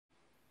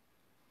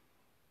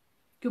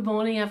Good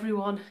morning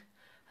everyone.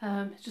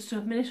 Just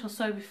a minute or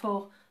so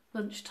before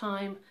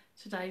lunchtime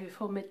today,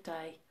 before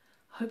midday.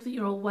 I hope that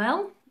you're all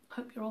well. I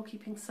hope you're all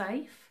keeping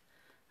safe.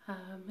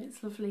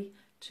 It's lovely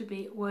to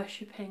be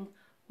worshipping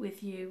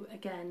with you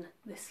again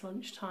this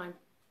lunchtime.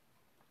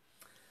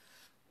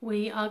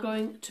 We are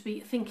going to be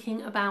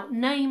thinking about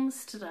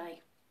names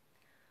today.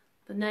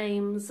 The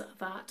names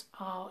that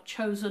are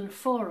chosen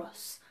for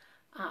us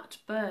at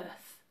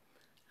birth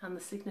and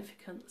the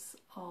significance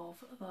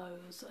of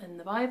those in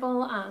the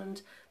Bible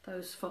and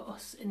those for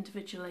us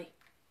individually.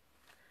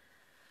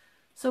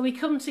 So we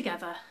come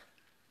together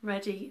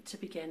ready to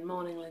begin.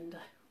 Morning,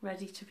 Linda.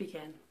 Ready to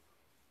begin.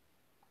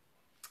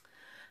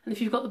 And if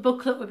you've got the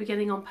booklet, we're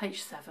beginning on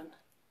page 7.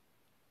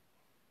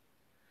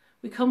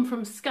 We come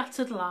from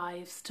scattered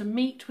lives to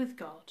meet with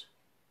God.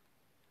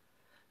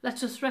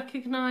 Let us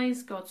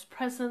recognise God's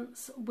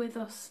presence with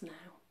us now.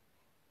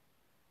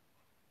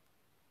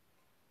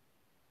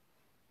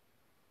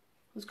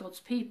 As God's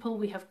people,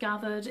 we have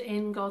gathered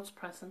in God's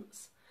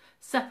presence,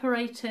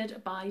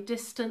 separated by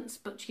distance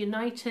but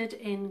united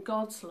in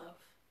God's love.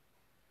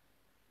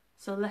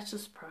 So let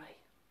us pray.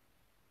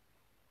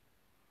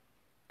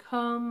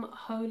 Come,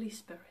 Holy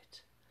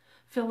Spirit,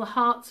 fill the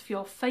hearts of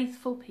your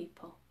faithful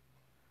people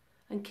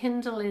and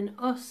kindle in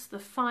us the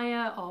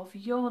fire of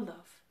your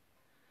love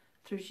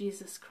through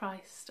Jesus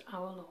Christ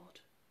our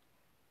Lord.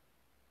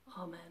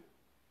 Amen.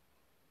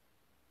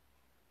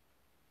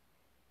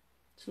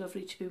 It's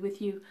lovely to be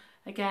with you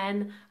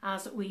again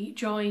as we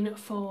join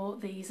for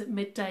these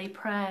midday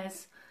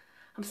prayers.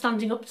 I'm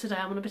standing up today.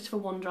 I'm on a bit of a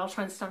wander. I'll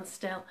try and stand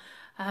still.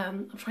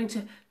 I'm trying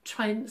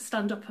to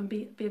stand up and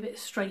be a bit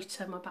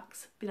straighter. My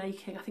back's been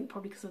aching, I think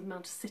probably because of the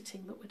amount of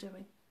sitting that we're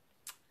doing.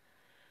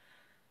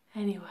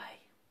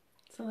 Anyway,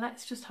 so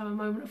let's just have a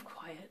moment of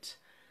quiet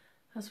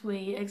as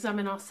we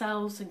examine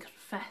ourselves and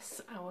confess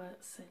our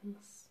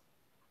sins.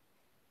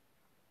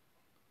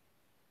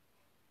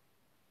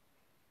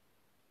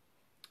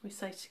 We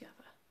say together,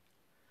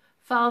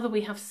 Father,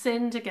 we have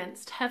sinned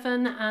against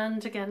heaven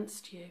and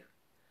against you.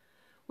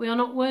 We are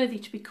not worthy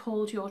to be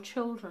called your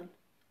children.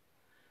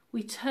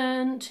 We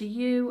turn to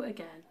you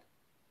again.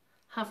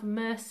 Have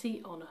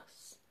mercy on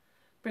us.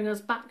 Bring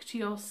us back to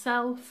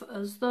yourself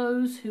as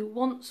those who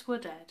once were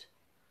dead,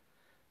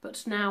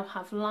 but now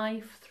have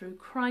life through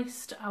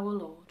Christ our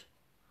Lord.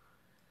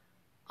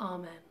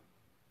 Amen.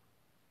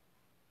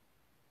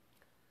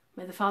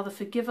 May the Father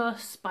forgive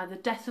us by the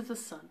death of the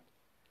Son,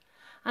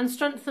 and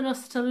strengthen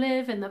us to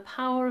live in the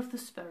power of the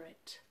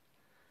Spirit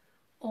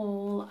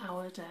all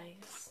our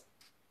days.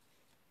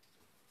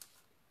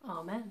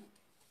 Amen.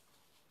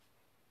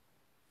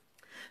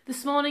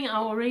 This morning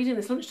our reading,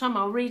 this lunchtime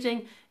our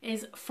reading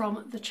is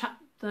from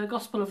the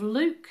Gospel of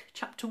Luke,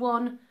 chapter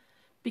 1,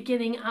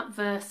 beginning at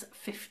verse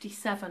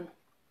 57.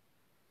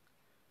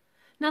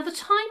 Now the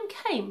time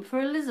came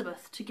for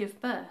Elizabeth to give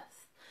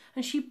birth,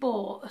 and she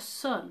bore a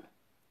son.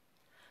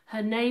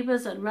 Her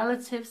neighbours and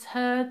relatives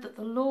heard that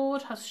the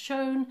Lord has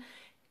shown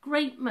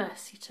great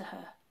mercy to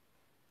her,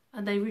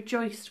 and they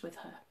rejoiced with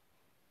her.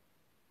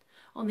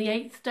 On the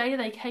 8th day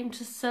they came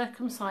to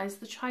circumcise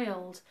the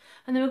child,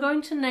 and they were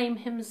going to name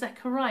him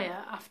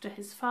Zechariah after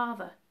his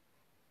father.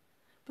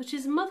 But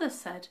his mother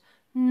said,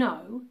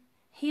 "No,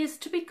 he is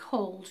to be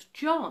called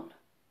John."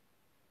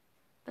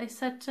 They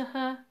said to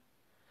her,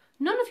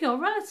 "None of your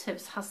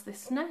relatives has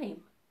this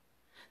name."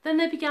 Then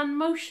they began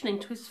motioning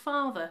to his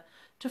father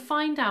to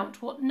find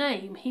out what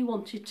name he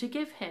wanted to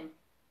give him.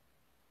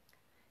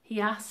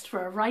 He asked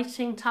for a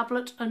writing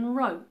tablet and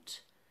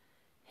wrote,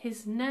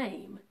 "His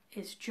name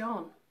is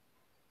John."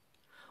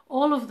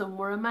 All of them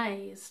were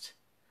amazed.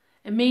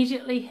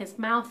 Immediately his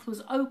mouth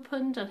was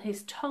opened and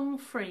his tongue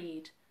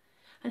freed,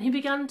 and he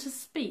began to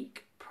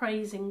speak,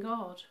 praising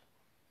God.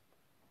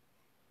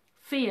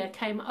 Fear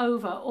came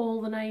over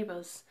all the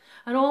neighbours,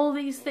 and all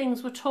these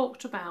things were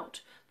talked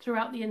about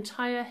throughout the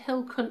entire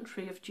hill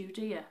country of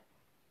Judea.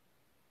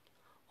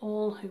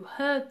 All who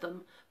heard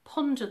them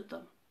pondered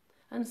them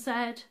and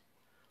said,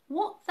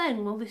 "What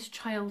then will this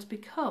child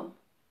become?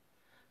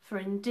 For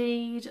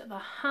indeed the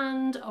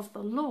hand of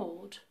the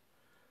Lord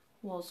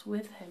was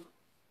with him."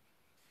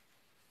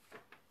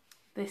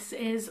 This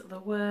is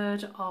the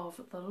word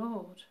of the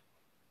Lord.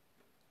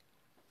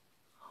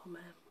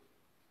 Amen.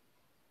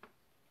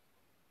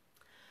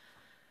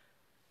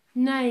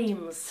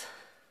 Names.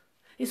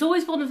 It's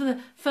always one of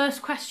the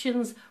first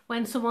questions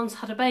when someone's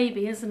had a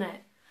baby, isn't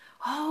it?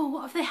 Oh,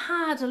 what have they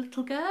had? A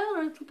little girl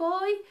or a little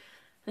boy?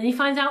 Then you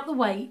find out the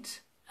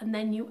weight and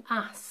then you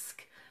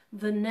ask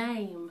the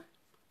name.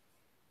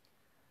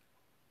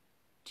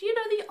 Do you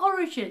know the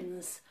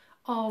origins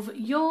of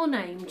your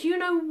name? Do you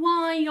know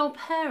why your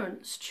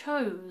parents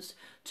chose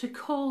to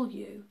call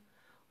you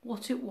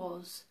what it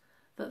was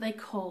that they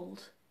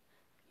called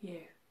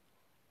you?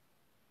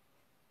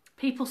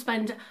 People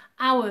spend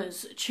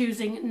hours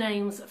choosing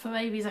names for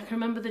babies. I can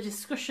remember the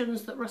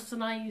discussions that Russ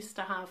and I used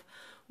to have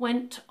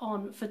went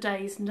on for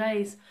days and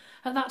days.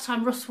 At that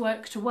time, Russ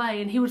worked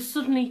away and he would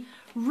suddenly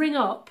ring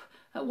up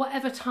at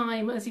whatever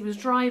time as he was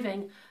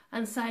driving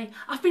and say,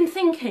 "I've been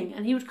thinking,"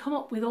 and he would come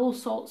up with all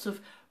sorts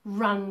of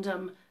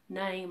random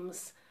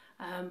names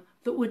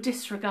that were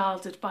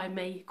disregarded by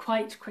me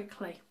quite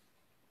quickly.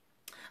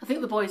 I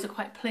think the boys are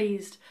quite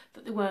pleased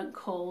that they weren't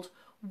called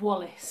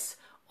Wallace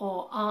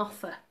or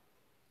Arthur.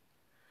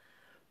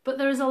 But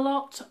there is a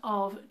lot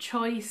of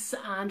choice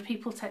and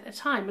people take their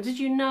time. But did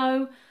you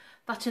know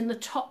that in the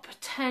top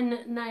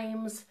 10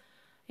 names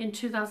in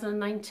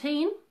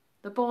 2019,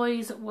 the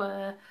boys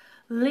were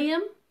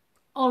Liam,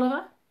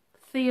 Oliver,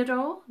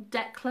 Theodore,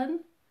 Declan,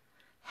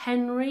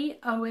 Henry,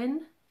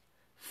 Owen,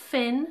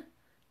 Finn,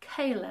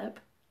 Caleb,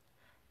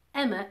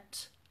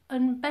 Emmett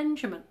and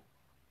Benjamin.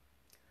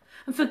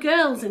 And for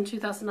girls in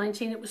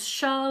 2019 it was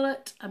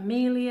Charlotte,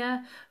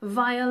 Amelia,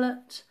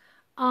 Violet,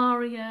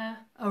 Aria,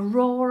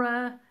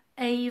 Aurora,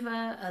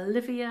 Ava,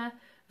 Olivia,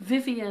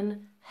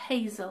 Vivian,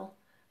 Hazel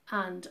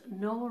and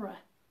Nora.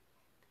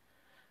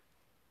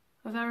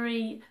 A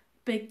very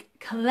big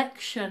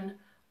collection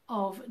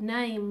of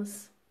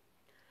names.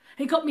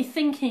 It got me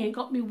thinking, it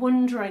got me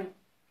wondering,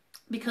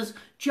 because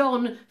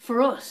John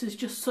for us is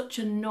just such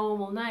a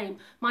normal name.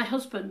 My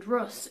husband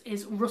Russ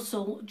is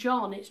Russell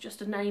John. It's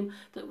just a name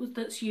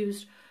that's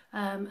used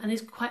and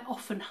is quite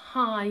often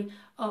high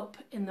up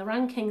in the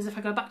rankings. If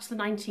I go back to the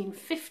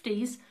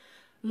 1950s,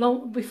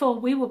 long before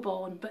we were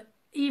born, but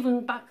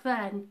even back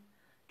then,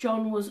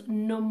 John was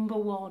number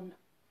one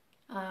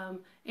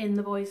in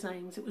the boys'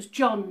 names. It was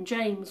John,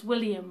 James,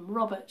 William,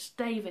 Robert,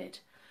 David,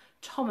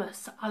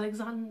 Thomas,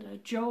 Alexander,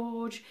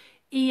 George,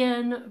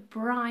 Ian,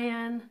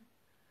 Brian,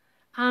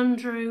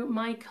 Andrew,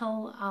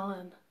 Michael,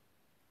 Alan.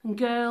 And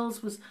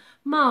girls was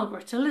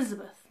Margaret,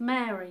 Elizabeth,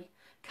 Mary,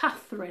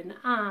 Catherine,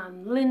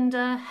 Anne,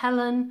 Linda,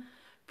 Helen,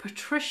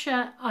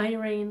 Patricia,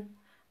 Irene,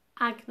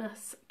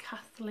 Agnes,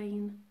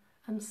 Kathleen,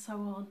 and so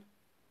on.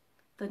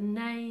 The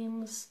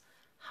names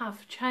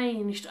have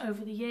changed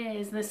over the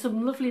years, and there's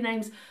some lovely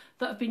names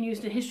that have been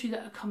used in history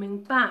that are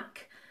coming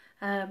back.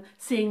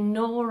 Seeing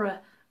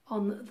Nora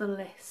on the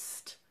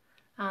list,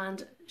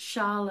 and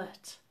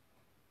Charlotte,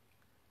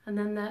 and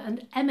then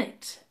and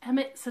Emmett.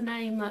 Emmett's a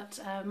name that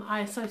I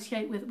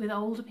associate with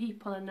older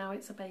people, and now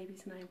it's a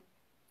baby's name.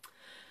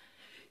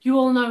 You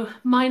all know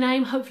my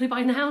name, hopefully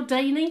by now,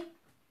 Daney.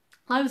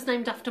 I was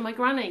named after my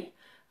granny.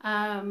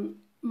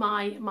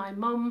 My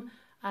mum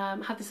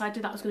had this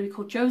idea that I was going to be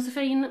called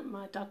Josephine.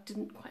 My dad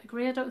didn't quite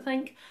agree, I don't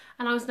think.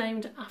 And I was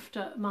named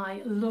after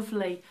my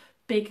lovely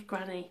big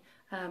granny,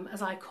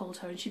 as I called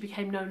her, and she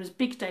became known as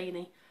Big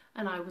Daney,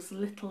 and I was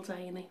Little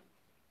Daney.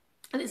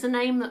 And it's a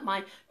name that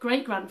my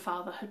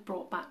great-grandfather had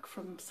brought back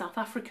from South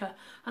Africa.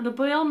 And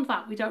beyond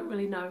that, we don't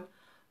really know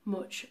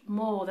much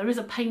more. There is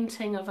a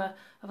painting of a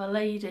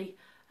lady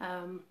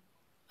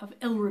of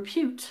ill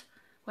repute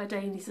where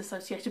Daney's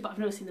associated, but I've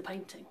never seen the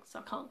painting, so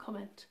I can't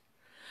comment.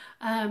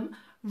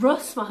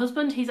 Russ, my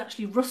husband, he's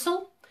actually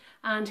Russell,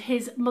 and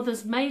his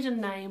mother's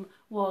maiden name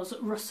was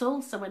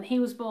Russell, so when he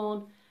was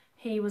born,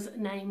 he was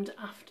named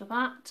after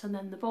that. And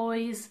then the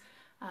boys,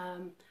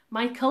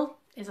 Michael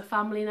is a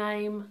family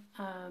name.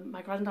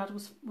 My granddad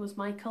was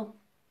Michael.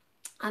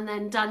 And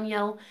then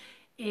Daniel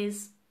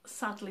is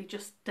sadly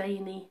just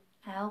Daney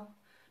L,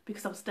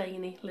 because I was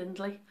Daney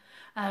Lindley.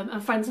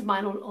 And friends of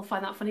mine will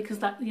find that funny, because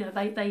that, you know,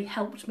 they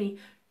helped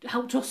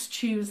us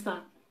choose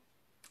that.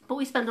 But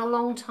we spend a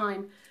long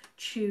time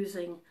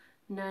choosing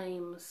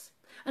names.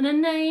 And a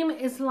name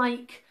is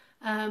like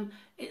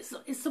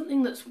it's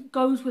something that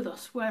goes with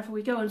us wherever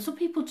we go. And some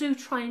people do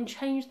try and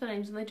change their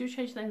names, and they do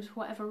change their names for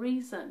whatever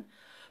reason.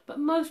 But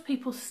most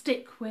people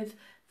stick with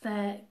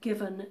their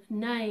given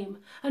name.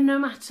 And no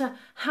matter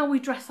how we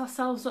dress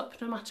ourselves up,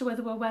 no matter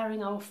whether we're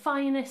wearing our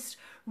finest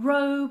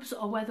robes,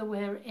 or whether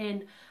we're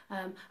in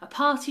a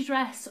party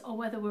dress, or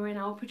whether we're in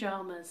our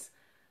pyjamas,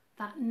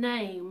 that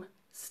name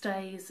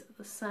stays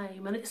the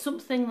same. And it's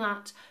something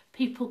that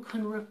people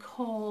can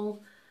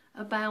recall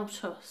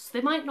about us.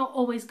 They might not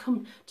always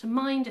come to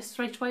mind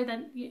straight away,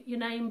 then your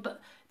name, but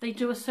they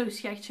do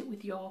associate it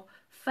with your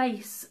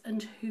face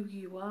and who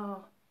you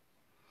are.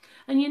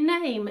 And your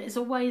name is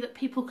a way that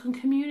people can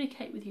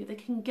communicate with you. They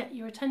can get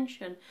your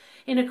attention.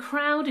 In a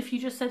crowd, if you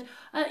just said,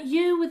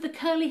 you with the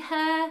curly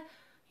hair,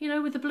 you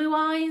know, with the blue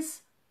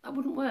eyes, that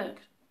wouldn't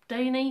work.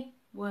 Daney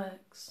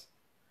works.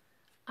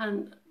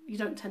 And you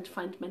don't tend to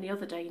find many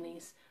other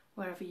Daneys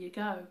wherever you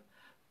go.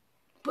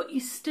 But you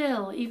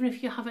still, even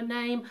if you have a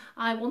name,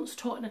 I once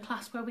taught in a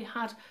class where we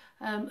had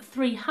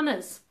 3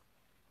 Hannahs,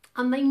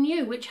 and they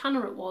knew which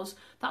Hannah it was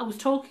that I was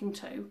talking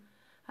to.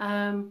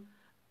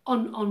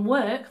 On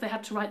work, they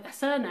had to write their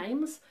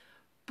surnames,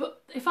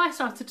 but if I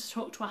started to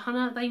talk to a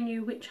Hannah, they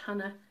knew which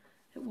Hannah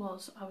it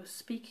was I was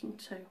speaking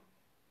to.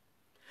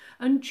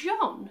 And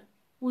John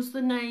was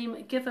the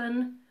name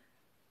given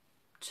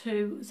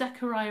to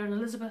Zechariah and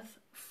Elizabeth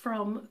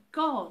from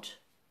God,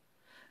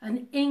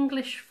 an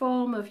English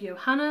form of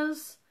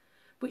Johannes,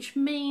 which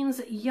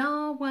means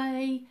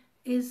Yahweh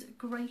is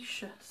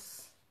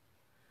gracious.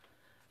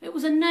 It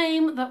was a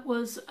name that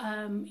was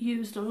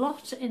used a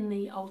lot in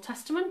the Old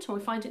Testament, and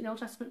we find it in the Old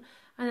Testament,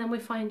 and then we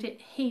find it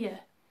here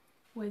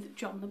with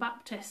John the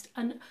Baptist.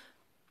 And,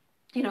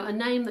 you know, a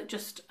name that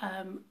just,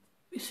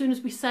 as soon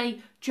as we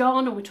say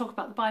John and we talk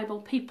about the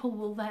Bible, people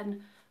will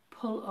then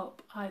pull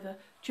up either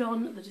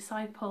John the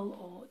disciple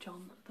or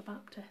John the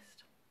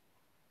Baptist.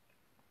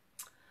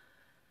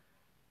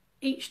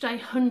 Each day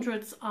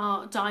hundreds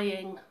are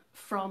dying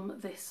from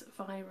this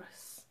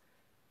virus,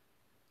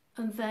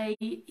 and they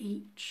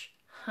each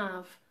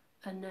have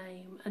a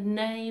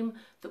name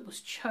that was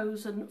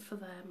chosen for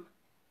them.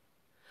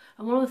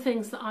 And one of the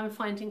things that I'm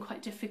finding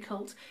quite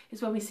difficult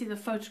is when we see the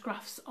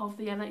photographs of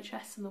the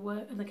NHS and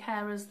the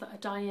carers that are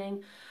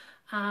dying.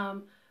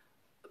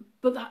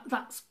 But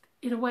that's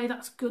in a way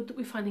that's good that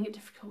we're finding it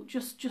difficult.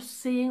 Just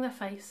seeing their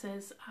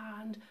faces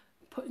and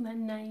putting their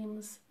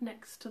names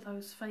next to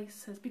those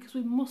faces, because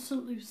we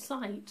mustn't lose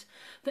sight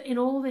that in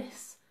all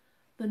this,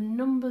 the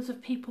numbers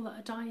of people that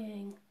are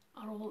dying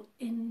are all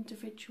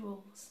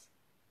individuals.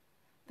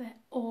 They're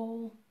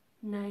all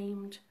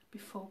named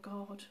before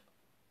God.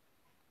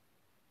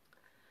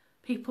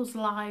 People's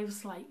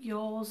lives like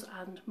yours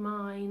and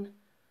mine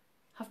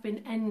have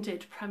been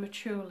ended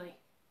prematurely.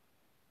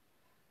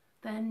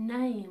 Their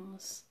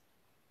names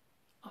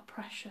are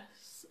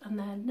precious, and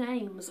their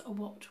names are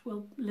what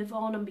will live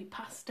on and be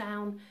passed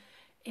down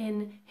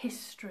in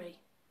history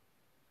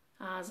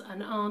as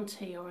an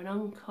auntie or an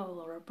uncle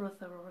or a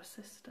brother or a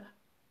sister.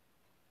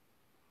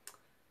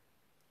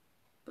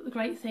 But the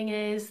great thing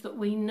is that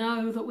we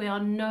know that we are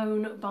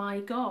known by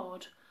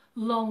God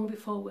long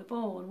before we're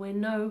born. We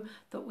know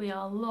that we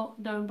are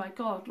known by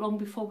God long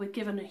before we're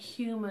given a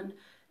human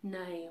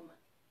name.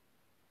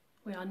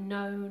 We are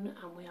known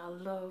and we are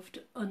loved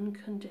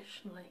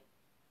unconditionally.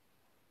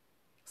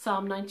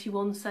 Psalm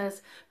 91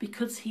 says,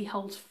 "Because he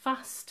holds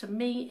fast to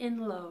me in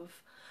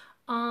love,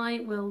 I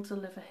will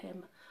deliver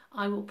him.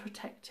 I will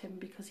protect him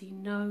because he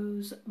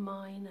knows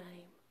my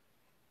name."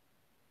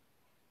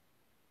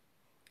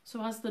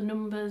 So as the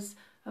numbers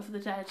of the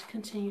dead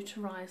continue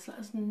to rise, let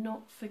us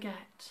not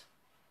forget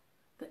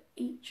that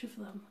each of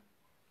them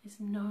is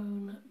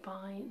known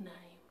by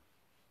name.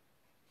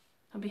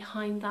 And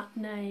behind that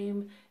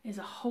name is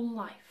a whole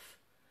life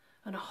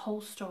and a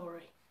whole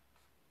story.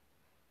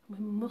 And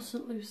we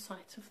mustn't lose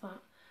sight of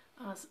that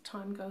as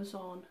time goes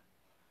on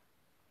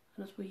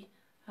and as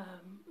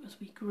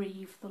we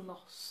grieve the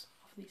loss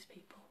of these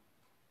people.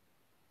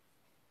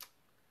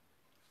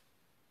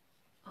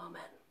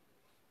 Amen.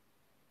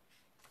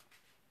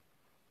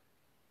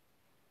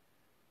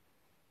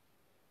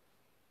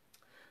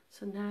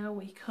 So now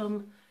we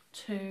come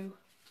to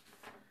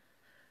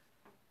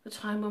the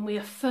time when we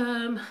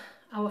affirm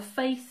our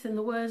faith in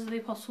the words of the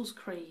Apostles'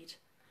 Creed,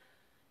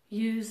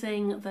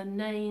 using the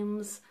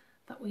names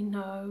that we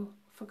know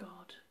for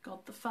God.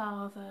 God the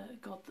Father,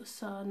 God the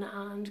Son,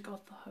 and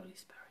God the Holy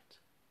Spirit.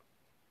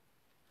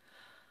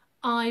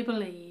 I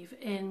believe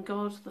in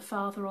God the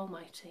Father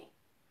Almighty,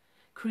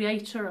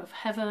 creator of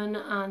heaven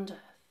and earth.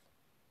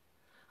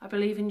 I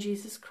believe in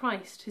Jesus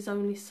Christ, his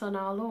only Son,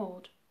 our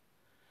Lord,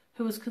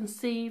 who was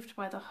conceived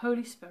by the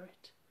Holy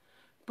Spirit,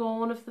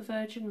 born of the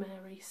Virgin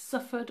Mary,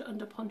 suffered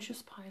under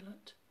Pontius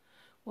Pilate,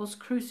 was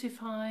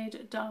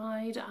crucified,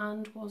 died,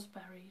 and was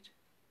buried.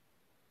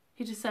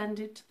 He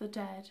descended to the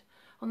dead.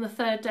 On the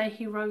third day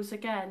he rose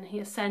again. He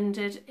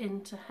ascended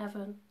into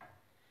heaven.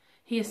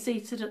 He is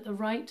seated at the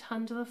right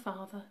hand of the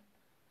Father,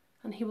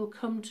 and he will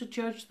come to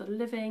judge the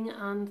living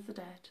and the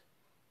dead.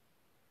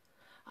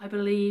 I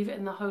believe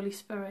in the Holy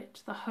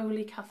Spirit, the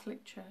Holy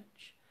Catholic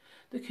Church,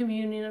 the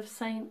communion of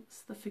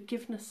saints, the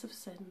forgiveness of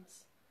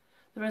sins,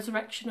 the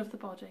resurrection of the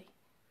body,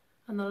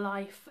 and the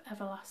life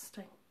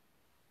everlasting.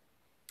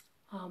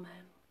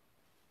 Amen.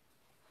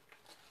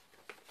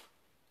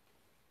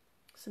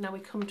 So now we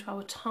come to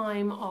our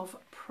time of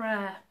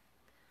prayer.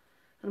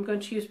 And I'm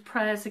going to use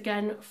prayers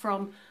again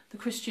from the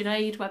Christian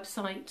Aid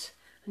website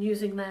and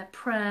using their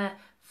prayer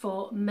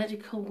for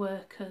medical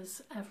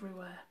workers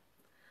everywhere,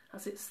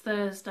 as it's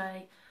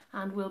Thursday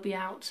and we'll be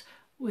out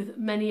with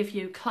many of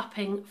you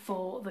clapping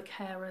for the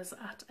carers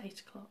at 8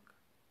 o'clock.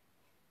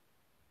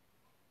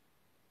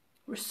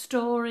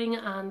 Restoring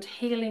and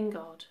healing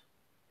God.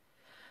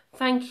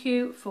 Thank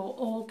you for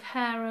all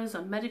carers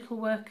and medical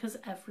workers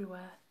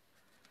everywhere,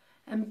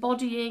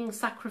 embodying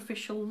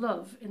sacrificial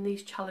love in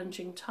these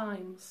challenging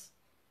times,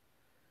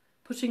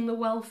 putting the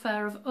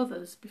welfare of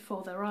others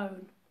before their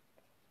own,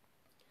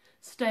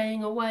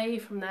 staying away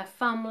from their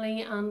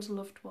family and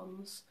loved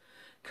ones,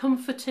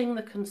 comforting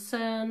the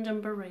concerned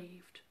and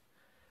bereaved,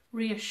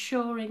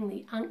 reassuring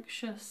the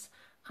anxious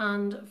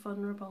and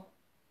vulnerable,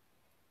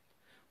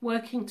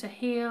 working to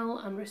heal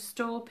and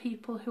restore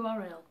people who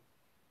are ill.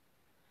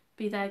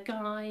 Be their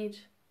guide,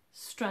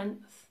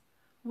 strength,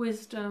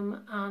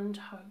 wisdom and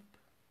hope.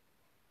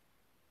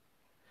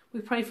 We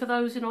pray for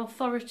those in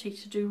authority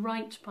to do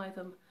right by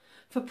them,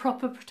 for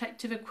proper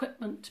protective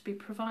equipment to be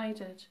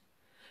provided,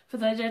 for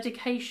their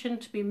dedication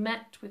to be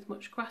met with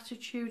much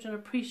gratitude and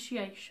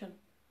appreciation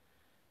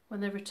when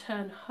they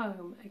return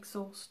home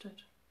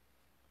exhausted.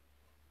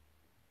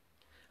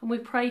 And we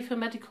pray for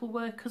medical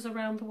workers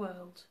around the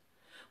world,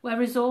 where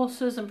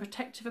resources and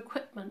protective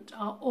equipment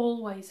are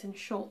always in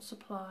short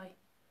supply.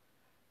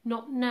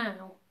 Not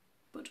now,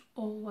 but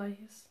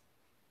always.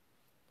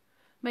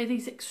 May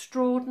these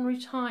extraordinary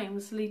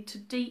times lead to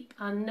deep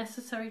and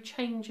necessary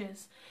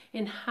changes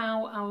in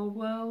how our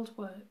world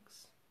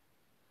works,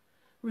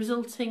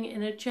 resulting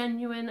in a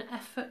genuine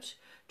effort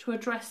to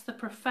address the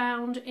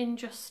profound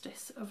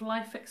injustice of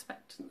life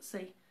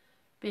expectancy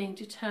being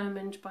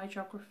determined by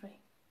geography,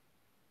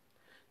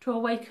 to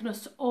awaken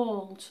us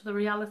all to the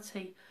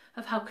reality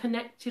of how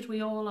connected we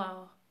all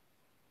are,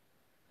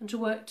 and to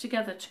work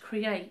together to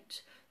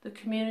create the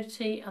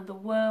community and the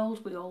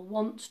world we all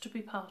want to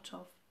be part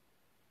of.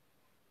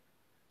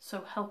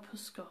 So help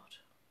us, God.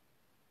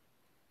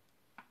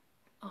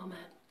 Amen.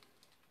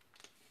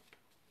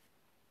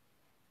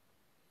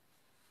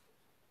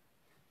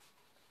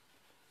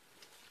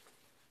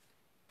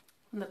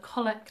 And the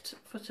collect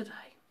for today.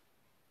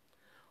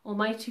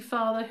 Almighty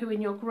Father, who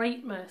in your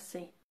great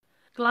mercy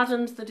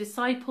gladdened the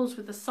disciples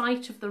with the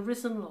sight of the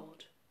risen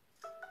Lord,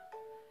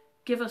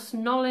 give us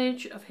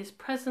knowledge of his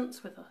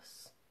presence with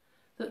us,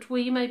 that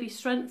we may be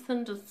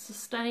strengthened and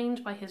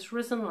sustained by his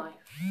risen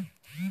life,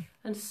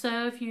 and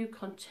serve you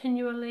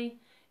continually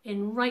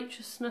in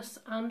righteousness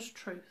and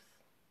truth.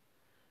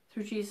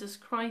 Through Jesus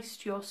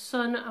Christ, your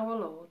Son, our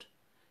Lord,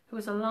 who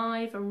is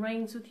alive and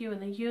reigns with you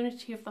in the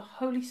unity of the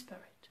Holy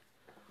Spirit,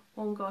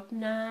 one God,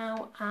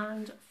 now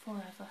and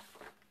forever.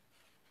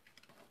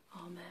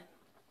 Amen.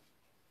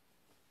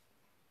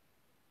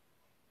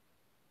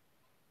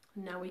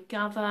 And now we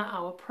gather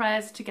our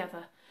prayers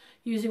together,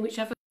 using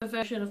whichever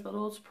version of the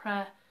Lord's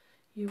Prayer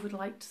you would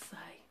like to say.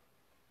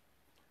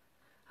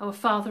 Our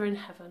Father in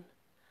heaven,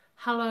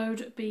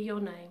 hallowed be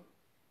your name.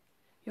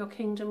 Your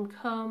kingdom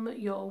come,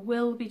 your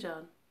will be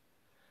done,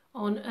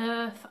 on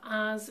earth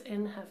as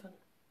in heaven.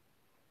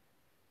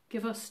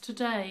 Give us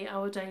today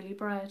our daily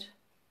bread.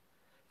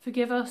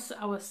 Forgive us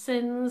our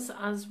sins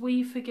as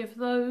we forgive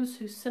those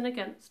who sin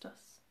against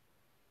us.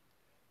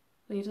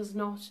 Lead us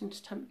not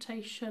into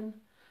temptation,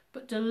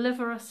 but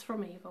deliver us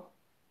from evil.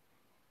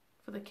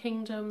 For the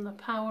kingdom, the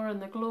power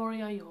and the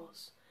glory are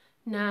yours,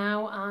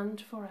 now and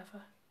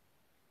forever.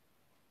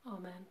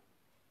 Amen.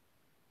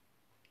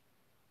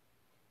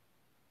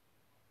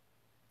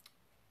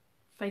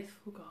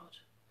 Faithful God,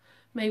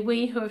 may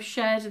we who have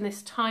shared in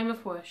this time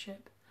of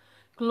worship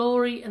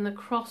glory in the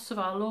cross of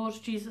our Lord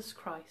Jesus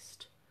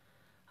Christ,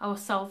 our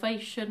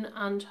salvation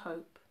and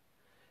hope,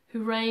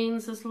 who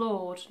reigns as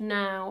Lord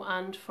now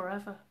and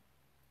forever.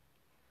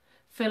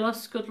 Fill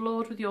us, good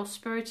Lord, with your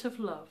spirit of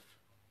love,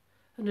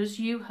 and as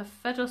you have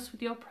fed us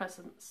with your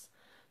presence,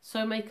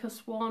 so make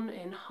us one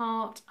in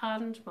heart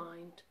and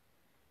mind.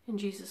 In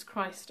Jesus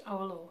Christ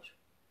our Lord.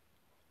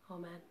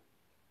 Amen.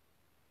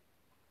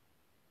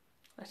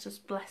 Let us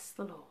bless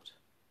the Lord.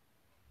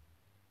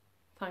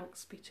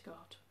 Thanks be to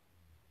God.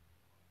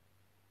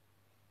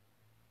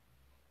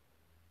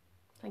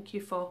 Thank you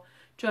for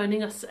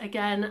joining us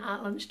again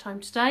at lunchtime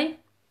today.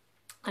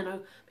 I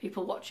know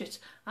people watch it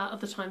at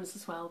other times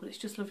as well, but it's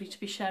just lovely to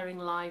be sharing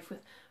live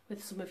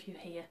with some of you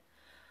here.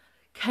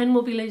 Ken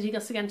will be leading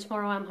us again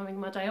tomorrow. I'm having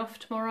my day off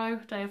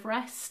tomorrow, day of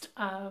rest,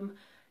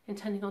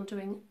 intending on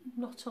doing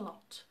not a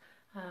lot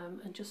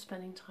and just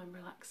spending time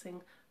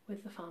relaxing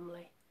with the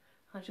family.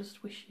 I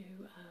just wish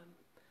you,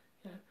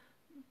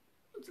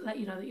 let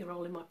you know that you're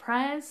all in my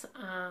prayers,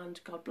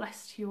 and God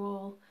bless you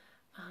all,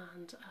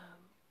 and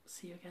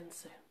see you again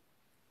soon.